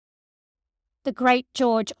The great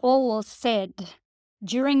George Orwell said,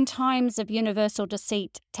 "During times of universal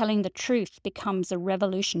deceit, telling the truth becomes a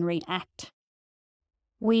revolutionary act."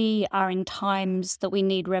 We are in times that we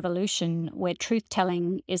need revolution, where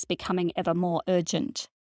truth-telling is becoming ever more urgent.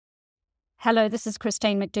 Hello, this is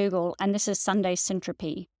Christine McDougall, and this is Sunday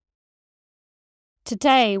Syntropy.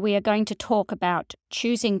 Today we are going to talk about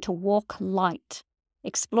choosing to walk light,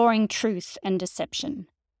 exploring truth and deception.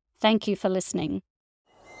 Thank you for listening.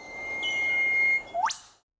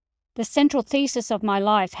 The central thesis of my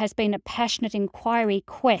life has been a passionate inquiry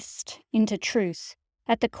quest into truth.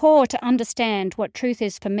 At the core, to understand what truth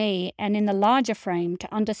is for me, and in the larger frame,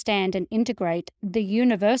 to understand and integrate the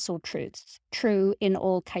universal truths, true in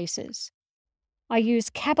all cases. I use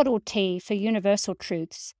capital T for universal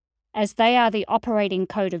truths, as they are the operating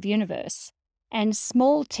code of universe, and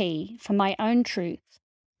small t for my own truth,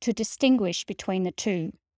 to distinguish between the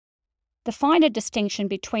two. The finer distinction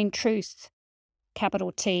between truth,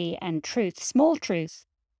 capital T, and truth, small truth,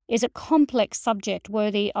 is a complex subject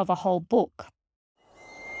worthy of a whole book.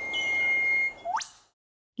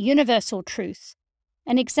 Universal truth.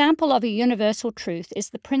 An example of a universal truth is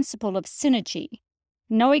the principle of synergy.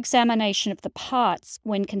 No examination of the parts,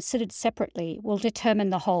 when considered separately, will determine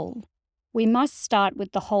the whole. We must start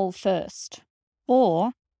with the whole first.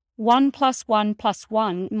 Or 1 + 1 +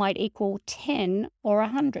 1 might equal 10 or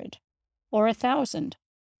 100 or 1,000.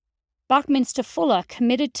 Buckminster Fuller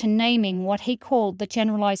committed to naming what he called the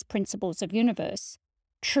generalized principles of universe,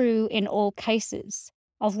 true in all cases,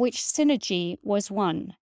 of which synergy was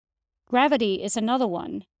one. Gravity is another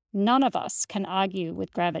one. None of us can argue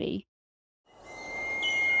with gravity.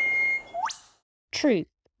 Truth,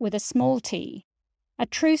 with a small t. A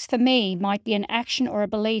truth for me might be an action or a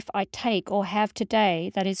belief I take or have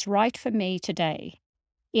today that is right for me today.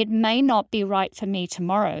 It may not be right for me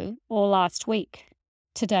tomorrow or last week.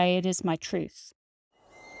 Today it is my truth.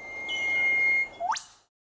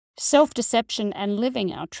 Self-deception and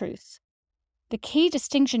living our truth. The key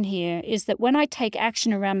distinction here is that when I take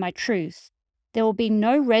action around my truth, there will be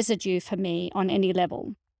no residue for me on any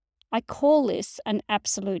level. I call this an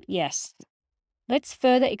absolute yes. Let's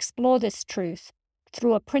further explore this truth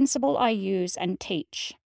through a principle I use and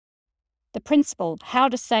teach. The principle, how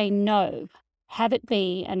to say no, have it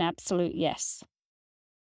be an absolute yes.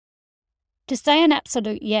 To say an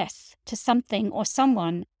absolute yes to something or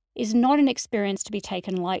someone is not an experience to be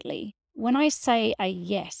taken lightly. When I say a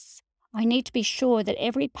yes, I need to be sure that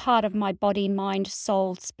every part of my body, mind,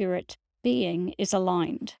 soul, spirit, being is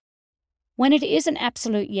aligned. When it is an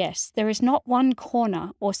absolute yes, there is not one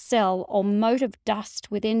corner or cell or mote of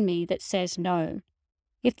dust within me that says no.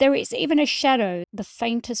 If there is even a shadow, the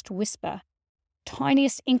faintest whisper,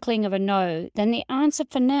 tiniest inkling of a no, then the answer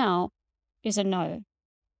for now is a no.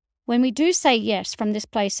 When we do say yes from this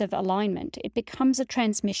place of alignment, it becomes a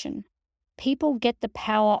transmission. People get the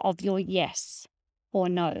power of your yes or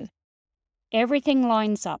no. Everything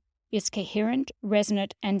lines up, is coherent,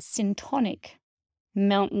 resonant, and syntonic.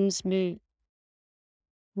 Mountains move.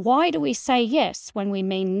 Why do we say yes when we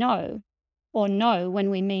mean no, or no when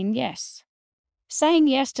we mean yes? Saying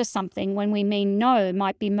yes to something when we mean no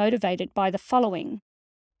might be motivated by the following.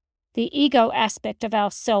 The ego aspect of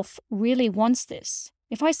our self really wants this.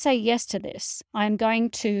 If I say yes to this, I am going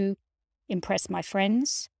to impress my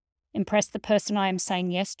friends, impress the person I am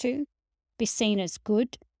saying yes to, be seen as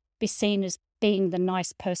good, be seen as being the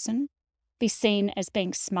nice person, be seen as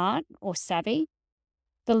being smart or savvy.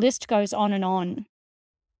 The list goes on and on.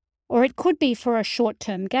 Or it could be for a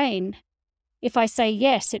short-term gain. If I say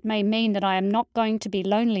yes, it may mean that I am not going to be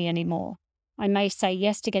lonely anymore. I may say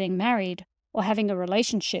yes to getting married or having a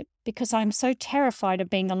relationship because I am so terrified of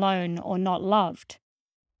being alone or not loved.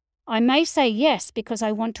 I may say yes because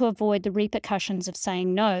I want to avoid the repercussions of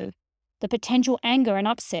saying no, the potential anger and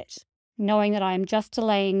upset, knowing that I am just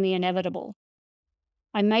delaying the inevitable.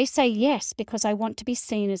 I may say yes because I want to be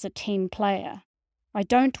seen as a team player. I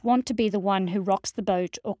don't want to be the one who rocks the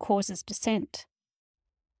boat or causes dissent.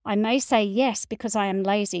 I may say yes because I am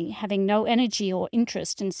lazy, having no energy or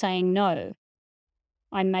interest in saying no.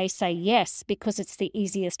 I may say yes because it's the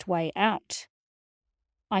easiest way out.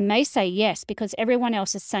 I may say yes because everyone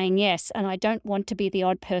else is saying yes and I don't want to be the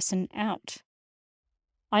odd person out.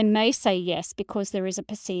 I may say yes because there is a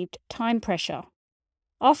perceived time pressure.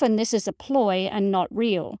 Often this is a ploy and not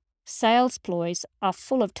real. Sales ploys are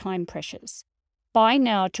full of time pressures. Buy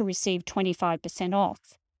now to receive 25%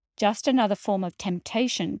 off. Just another form of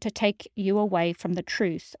temptation to take you away from the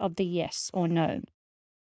truth of the yes or no.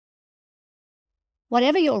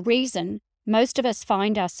 Whatever your reason, most of us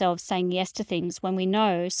find ourselves saying yes to things when we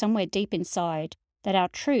know somewhere deep inside that our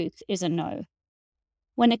truth is a no.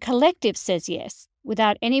 When a collective says yes,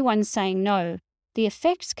 without anyone saying no, the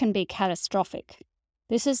effects can be catastrophic.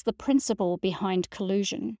 This is the principle behind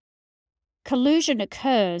collusion. Collusion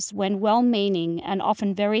occurs when well-meaning and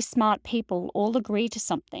often very smart people all agree to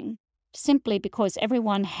something, simply because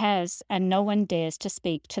everyone has and no one dares to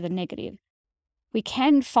speak to the negative. We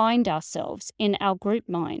can find ourselves in our group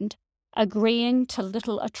mind agreeing to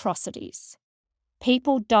little atrocities.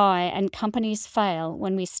 People die and companies fail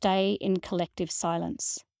when we stay in collective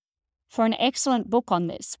silence. For an excellent book on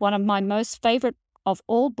this, one of my most favorite of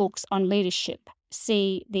all books on leadership,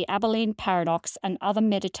 see The Abilene Paradox and Other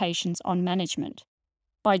Meditations on Management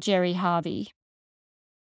by Jerry Harvey.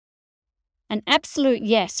 An absolute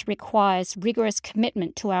yes requires rigorous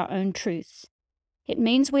commitment to our own truth. It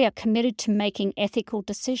means we are committed to making ethical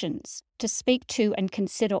decisions, to speak to and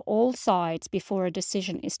consider all sides before a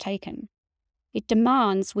decision is taken. It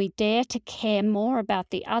demands we dare to care more about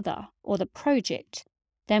the other or the project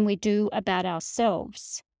than we do about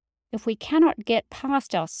ourselves. If we cannot get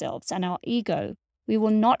past ourselves and our ego, we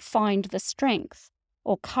will not find the strength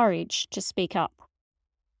or courage to speak up.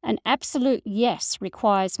 An absolute yes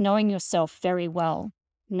requires knowing yourself very well.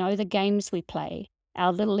 Know the games we play,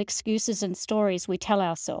 our little excuses and stories we tell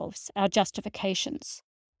ourselves, our justifications.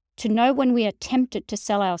 To know when we are tempted to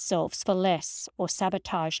sell ourselves for less or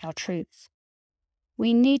sabotage our truth.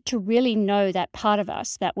 We need to really know that part of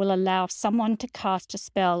us that will allow someone to cast a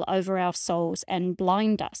spell over our souls and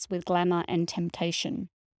blind us with glamour and temptation.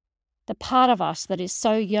 The part of us that is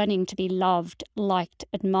so yearning to be loved, liked,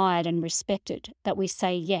 admired, and respected that we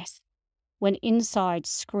say yes, when inside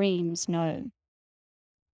screams no.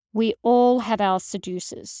 We all have our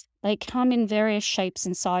seducers. They come in various shapes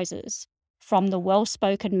and sizes, from the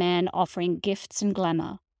well-spoken man offering gifts and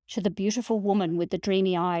glamour, to the beautiful woman with the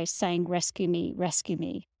dreamy eyes saying, rescue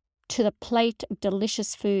me, to the plate of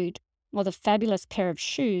delicious food, or the fabulous pair of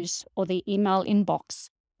shoes, or the email inbox,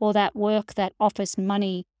 or that work that offers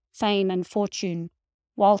money, fame, and fortune,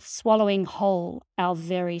 while swallowing whole our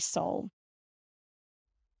very soul.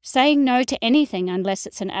 Saying no to anything unless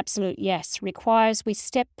it's an absolute yes requires we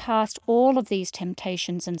step past all of these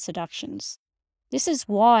temptations and seductions. This is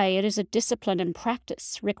why it is a discipline and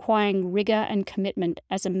practice requiring rigor and commitment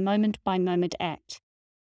as a moment-by-moment act.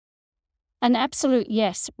 An absolute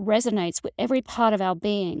yes resonates with every part of our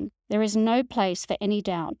being. There is no place for any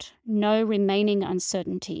doubt, no remaining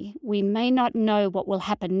uncertainty. We may not know what will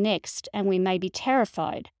happen next, and we may be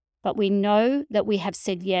terrified, but we know that we have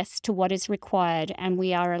said yes to what is required and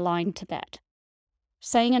we are aligned to that.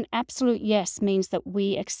 Saying an absolute yes means that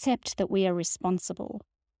we accept that we are responsible.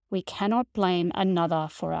 We cannot blame another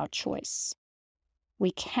for our choice.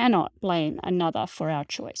 We cannot blame another for our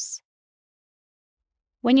choice.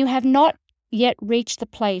 When you have not yet reached the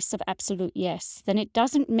place of absolute yes, then it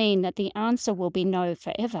doesn't mean that the answer will be no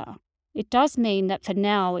forever. It does mean that for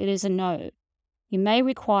now it is a no. You may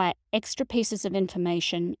require extra pieces of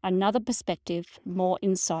information, another perspective, more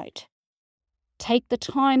insight. Take the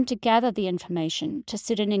time to gather the information, to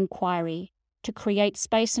sit in inquiry, to create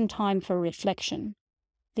space and time for reflection.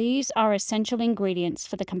 These are essential ingredients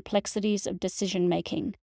for the complexities of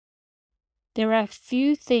decision-making. There are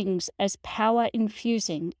few things as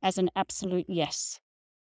power-infusing as an absolute yes.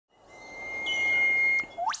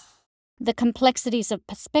 The complexities of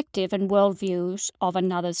perspective and worldviews of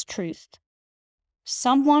another's truth.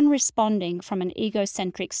 Someone responding from an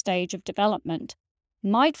egocentric stage of development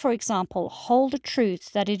might, for example, hold a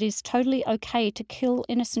truth that it is totally okay to kill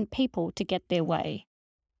innocent people to get their way.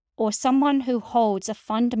 Or someone who holds a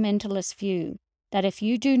fundamentalist view that if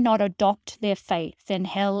you do not adopt their faith, then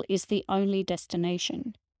hell is the only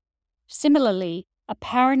destination. Similarly, a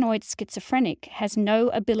paranoid schizophrenic has no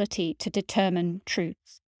ability to determine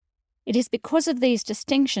truth. It is because of these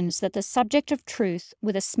distinctions that the subject of truth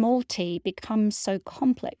with a small t becomes so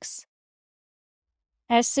complex.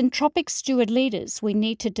 As syntropic steward leaders, we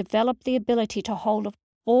need to develop the ability to hold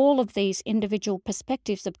all of these individual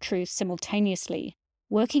perspectives of truth simultaneously,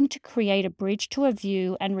 working to create a bridge to a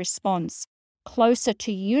view and response closer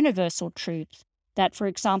to universal truth that, for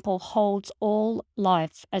example, holds all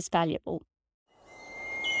life as valuable.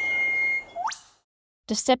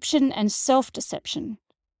 Deception and self-deception.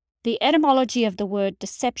 The etymology of the word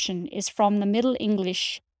deception is from the Middle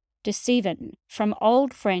English deceiven, from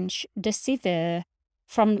Old French deceiver,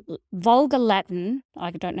 from Vulgar Latin,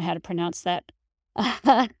 I don't know how to pronounce that,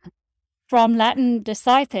 from Latin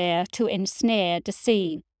deceiver, to ensnare,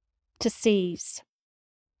 deceive, to seize.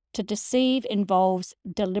 To deceive involves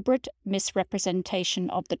deliberate misrepresentation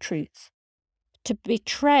of the truth. To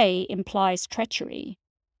betray implies treachery.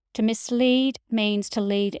 To mislead means to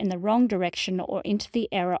lead in the wrong direction or into the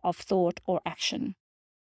error of thought or action.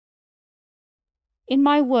 In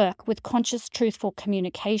my work with conscious truthful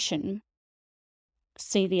communication,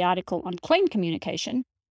 see the article on clean communication,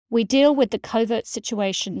 we deal with the covert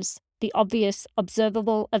situations, the obvious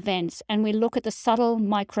observable events, and we look at the subtle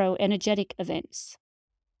micro-energetic events.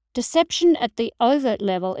 Deception at the overt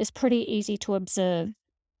level is pretty easy to observe.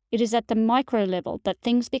 It is at the micro level that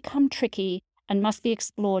things become tricky and must be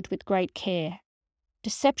explored with great care.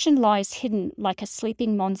 Deception lies hidden like a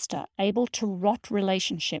sleeping monster, able to rot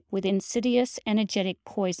relationship with insidious energetic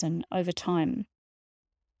poison over time.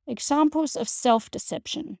 Examples of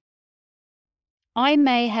self-deception. I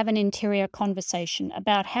may have an interior conversation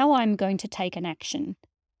about how I'm going to take an action.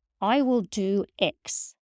 I will do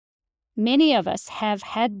X. Many of us have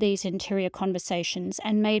had these interior conversations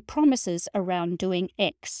and made promises around doing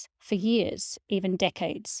X for years, even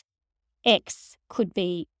decades. X could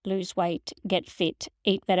be lose weight, get fit,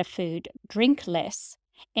 eat better food, drink less,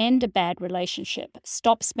 end a bad relationship,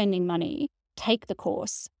 stop spending money, take the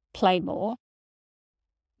course, play more.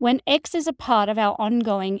 When X is a part of our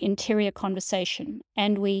ongoing interior conversation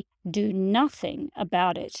and we do nothing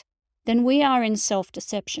about it, then we are in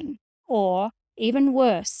self-deception. Or, even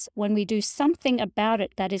worse, when we do something about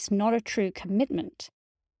it that is not a true commitment.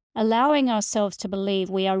 Allowing ourselves to believe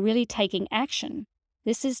we are really taking action,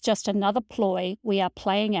 this is just another ploy we are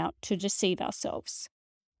playing out to deceive ourselves.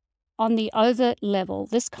 On the overt level,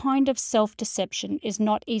 this kind of self-deception is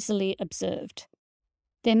not easily observed.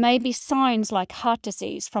 There may be signs like heart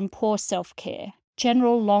disease from poor self-care,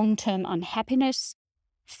 general long-term unhappiness,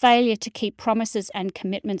 failure to keep promises and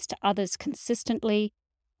commitments to others consistently,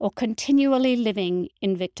 or continually living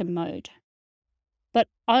in victim mode. But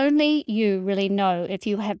only you really know if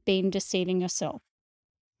you have been deceiving yourself.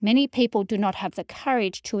 Many people do not have the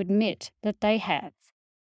courage to admit that they have.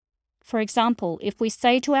 For example, if we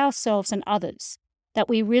say to ourselves and others that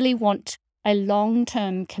we really want a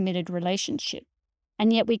long-term committed relationship,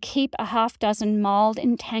 and yet we keep a half-dozen mild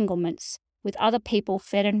entanglements with other people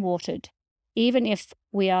fed and watered, even if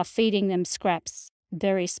we are feeding them scraps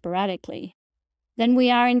very sporadically, then we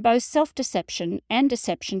are in both self-deception and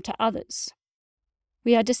deception to others.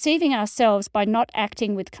 We are deceiving ourselves by not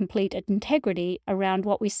acting with complete integrity around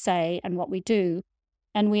what we say and what we do,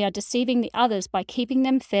 and we are deceiving the others by keeping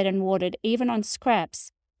them fed and watered even on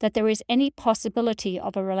scraps that there is any possibility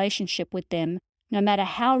of a relationship with them, no matter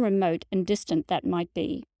how remote and distant that might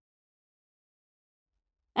be.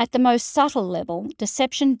 At the most subtle level,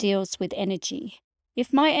 deception deals with energy.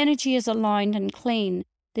 If my energy is aligned and clean,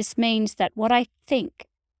 this means that what I think,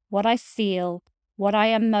 what I feel, what I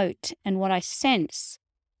emote, and what I sense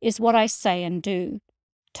is what I say and do.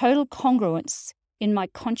 Total congruence in my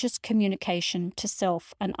conscious communication to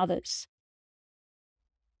self and others.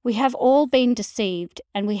 We have all been deceived,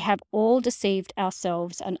 and we have all deceived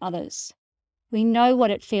ourselves and others. We know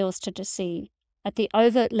what it feels to deceive. At the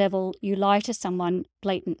overt level, you lie to someone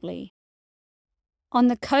blatantly. On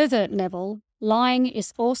the covert level, lying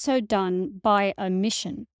is also done by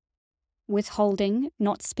omission, withholding,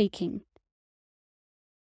 not speaking.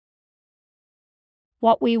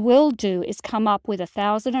 What we will do is come up with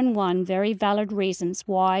 1,001 very valid reasons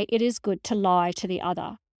why it is good to lie to the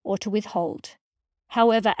other or to withhold.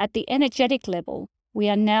 However, at the energetic level, we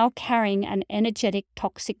are now carrying an energetic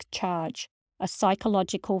toxic charge, a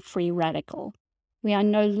psychological free radical. We are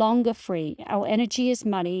no longer free. Our energy is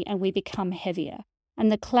muddy and we become heavier,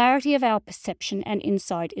 and the clarity of our perception and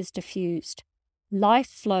insight is diffused. Life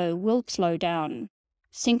flow will slow down.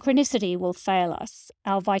 Synchronicity will fail us.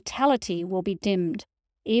 Our vitality will be dimmed,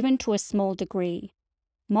 even to a small degree.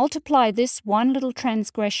 Multiply this one little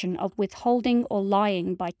transgression of withholding or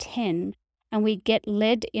lying by 10, and we get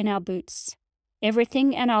lead in our boots.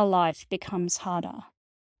 Everything in our life becomes harder.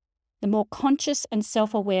 The more conscious and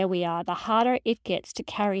self-aware we are, the harder it gets to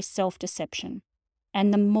carry self-deception.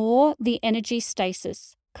 And the more the energy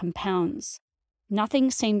stasis compounds.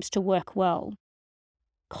 Nothing seems to work well.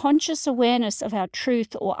 Conscious awareness of our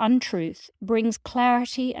truth or untruth brings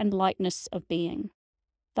clarity and lightness of being.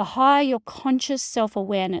 The higher your conscious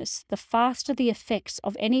self-awareness, the faster the effects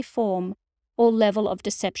of any form or level of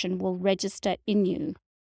deception will register in you.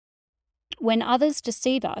 When others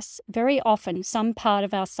deceive us, very often some part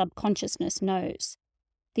of our subconsciousness knows.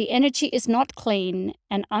 The energy is not clean,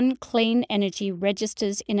 and unclean energy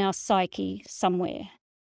registers in our psyche somewhere.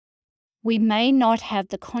 We may not have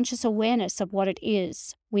the conscious awareness of what it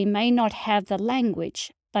is. We may not have the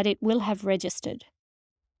language, but it will have registered.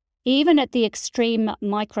 Even at the extreme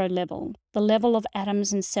micro level, the level of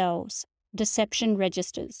atoms and cells, deception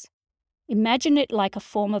registers. Imagine it like a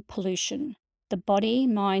form of pollution. The body,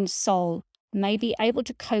 mind, soul may be able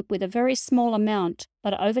to cope with a very small amount,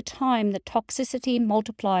 but over time the toxicity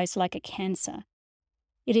multiplies like a cancer.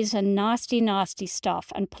 It is a nasty, nasty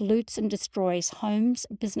stuff and pollutes and destroys homes,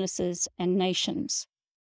 businesses, and nations.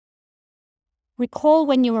 Recall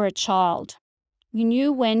when you were a child. You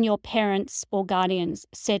knew when your parents or guardians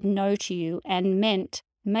said no to you and meant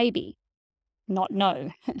maybe, not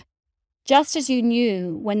no. Just as you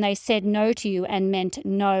knew when they said no to you and meant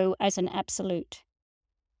no as an absolute.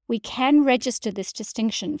 We can register this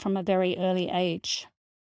distinction from a very early age.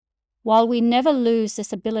 While we never lose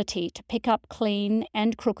this ability to pick up clean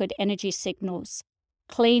and crooked energy signals,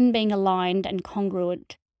 clean being aligned and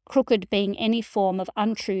congruent, crooked being any form of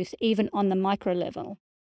untruth even on the micro level.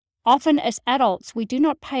 Often as adults, we do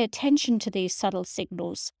not pay attention to these subtle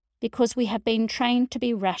signals because we have been trained to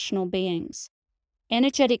be rational beings.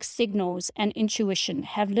 Energetic signals and intuition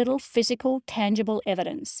have little physical, tangible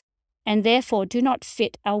evidence, and therefore do not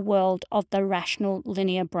fit our world of the rational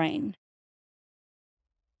linear brain.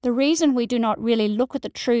 The reason we do not really look at the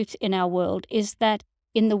truth in our world is that,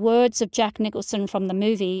 in the words of Jack Nicholson from the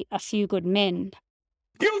movie A Few Good Men,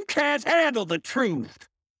 "You can't handle the truth."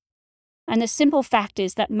 And the simple fact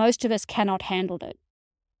is that most of us cannot handle it.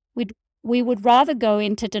 We would rather go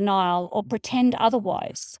into denial or pretend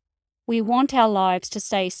otherwise. We want our lives to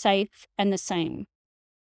stay safe and the same.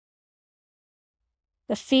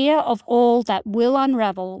 The fear of all that will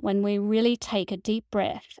unravel when we really take a deep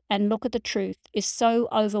breath and look at the truth is so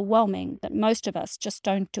overwhelming that most of us just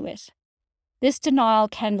don't do it. This denial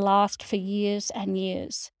can last for years and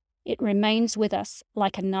years. It remains with us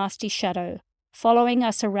like a nasty shadow, following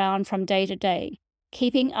us around from day to day,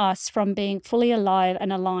 keeping us from being fully alive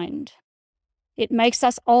and aligned. It makes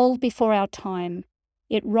us old before our time.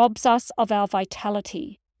 It robs us of our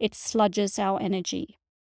vitality. It sludges our energy.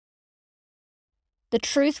 The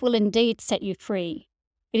truth will indeed set you free.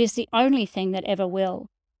 It is the only thing that ever will.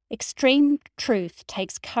 Extreme truth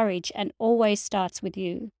takes courage and always starts with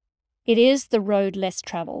you. It is the road less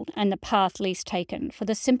travelled and the path least taken for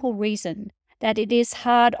the simple reason that it is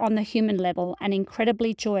hard on the human level and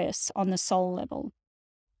incredibly joyous on the soul level.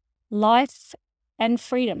 Life and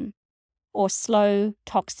freedom, or slow,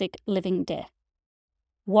 toxic living death.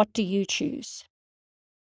 What do you choose?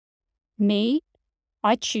 Me,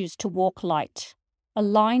 I choose to walk light,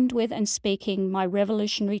 aligned with and speaking my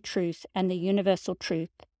revolutionary truth and the universal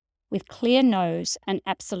truth, with clear no's and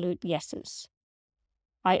absolute yeses.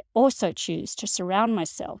 I also choose to surround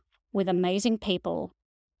myself with amazing people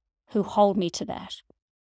who hold me to that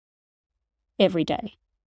every day.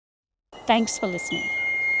 Thanks for listening.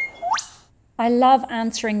 I love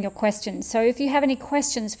answering your questions, so if you have any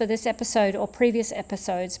questions for this episode or previous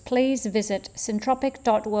episodes, please visit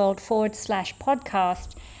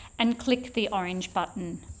syntropic.world/podcast and click the orange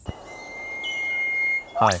button.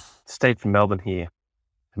 Hi, Steve from Melbourne here.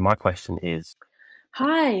 And my question is...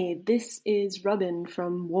 Hi, this is Robin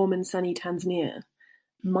from warm and sunny Tanzania.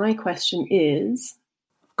 My question is...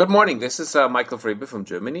 Good morning, this is Michael Frebe from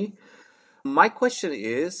Germany. My question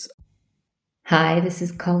is... Hi, this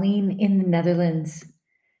is Colleen in the Netherlands.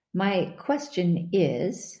 My question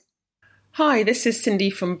is... Hi, this is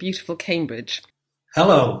Cindy from beautiful Cambridge.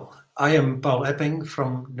 Hello, I am Paul Epping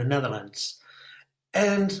from the Netherlands.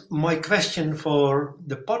 And my question for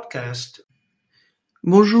the podcast...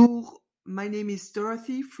 Bonjour, my name is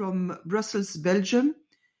Dorothy from Brussels, Belgium.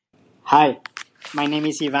 Hi, my name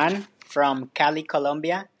is Ivan from Cali,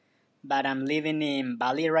 Colombia, but I'm living in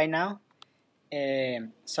Bali right now.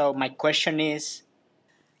 So my question is...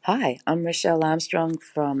 Hi, I'm Rochelle Armstrong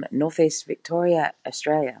from Northeast Victoria,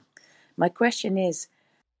 Australia. My question is...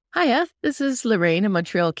 Hiya, this is Lorraine in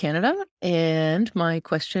Montreal, Canada, and my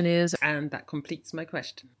question is... And that completes my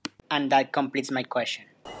question. And that completes my question.